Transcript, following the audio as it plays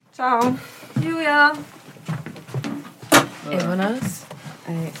Čau. Julia. Evo nas.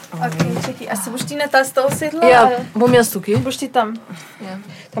 Čekaj, a se boš ti na ta stol sedla? Ja, bom jaz tukaj. Boš ti tam? Ja.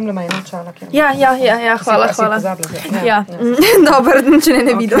 Tam le ima ena čala. Ja, hvala. Ja, dobro, če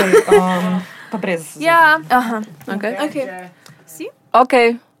ne vidim. Pa brez. Ja, aha. Ok. Si? Ok,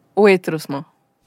 v etru smo.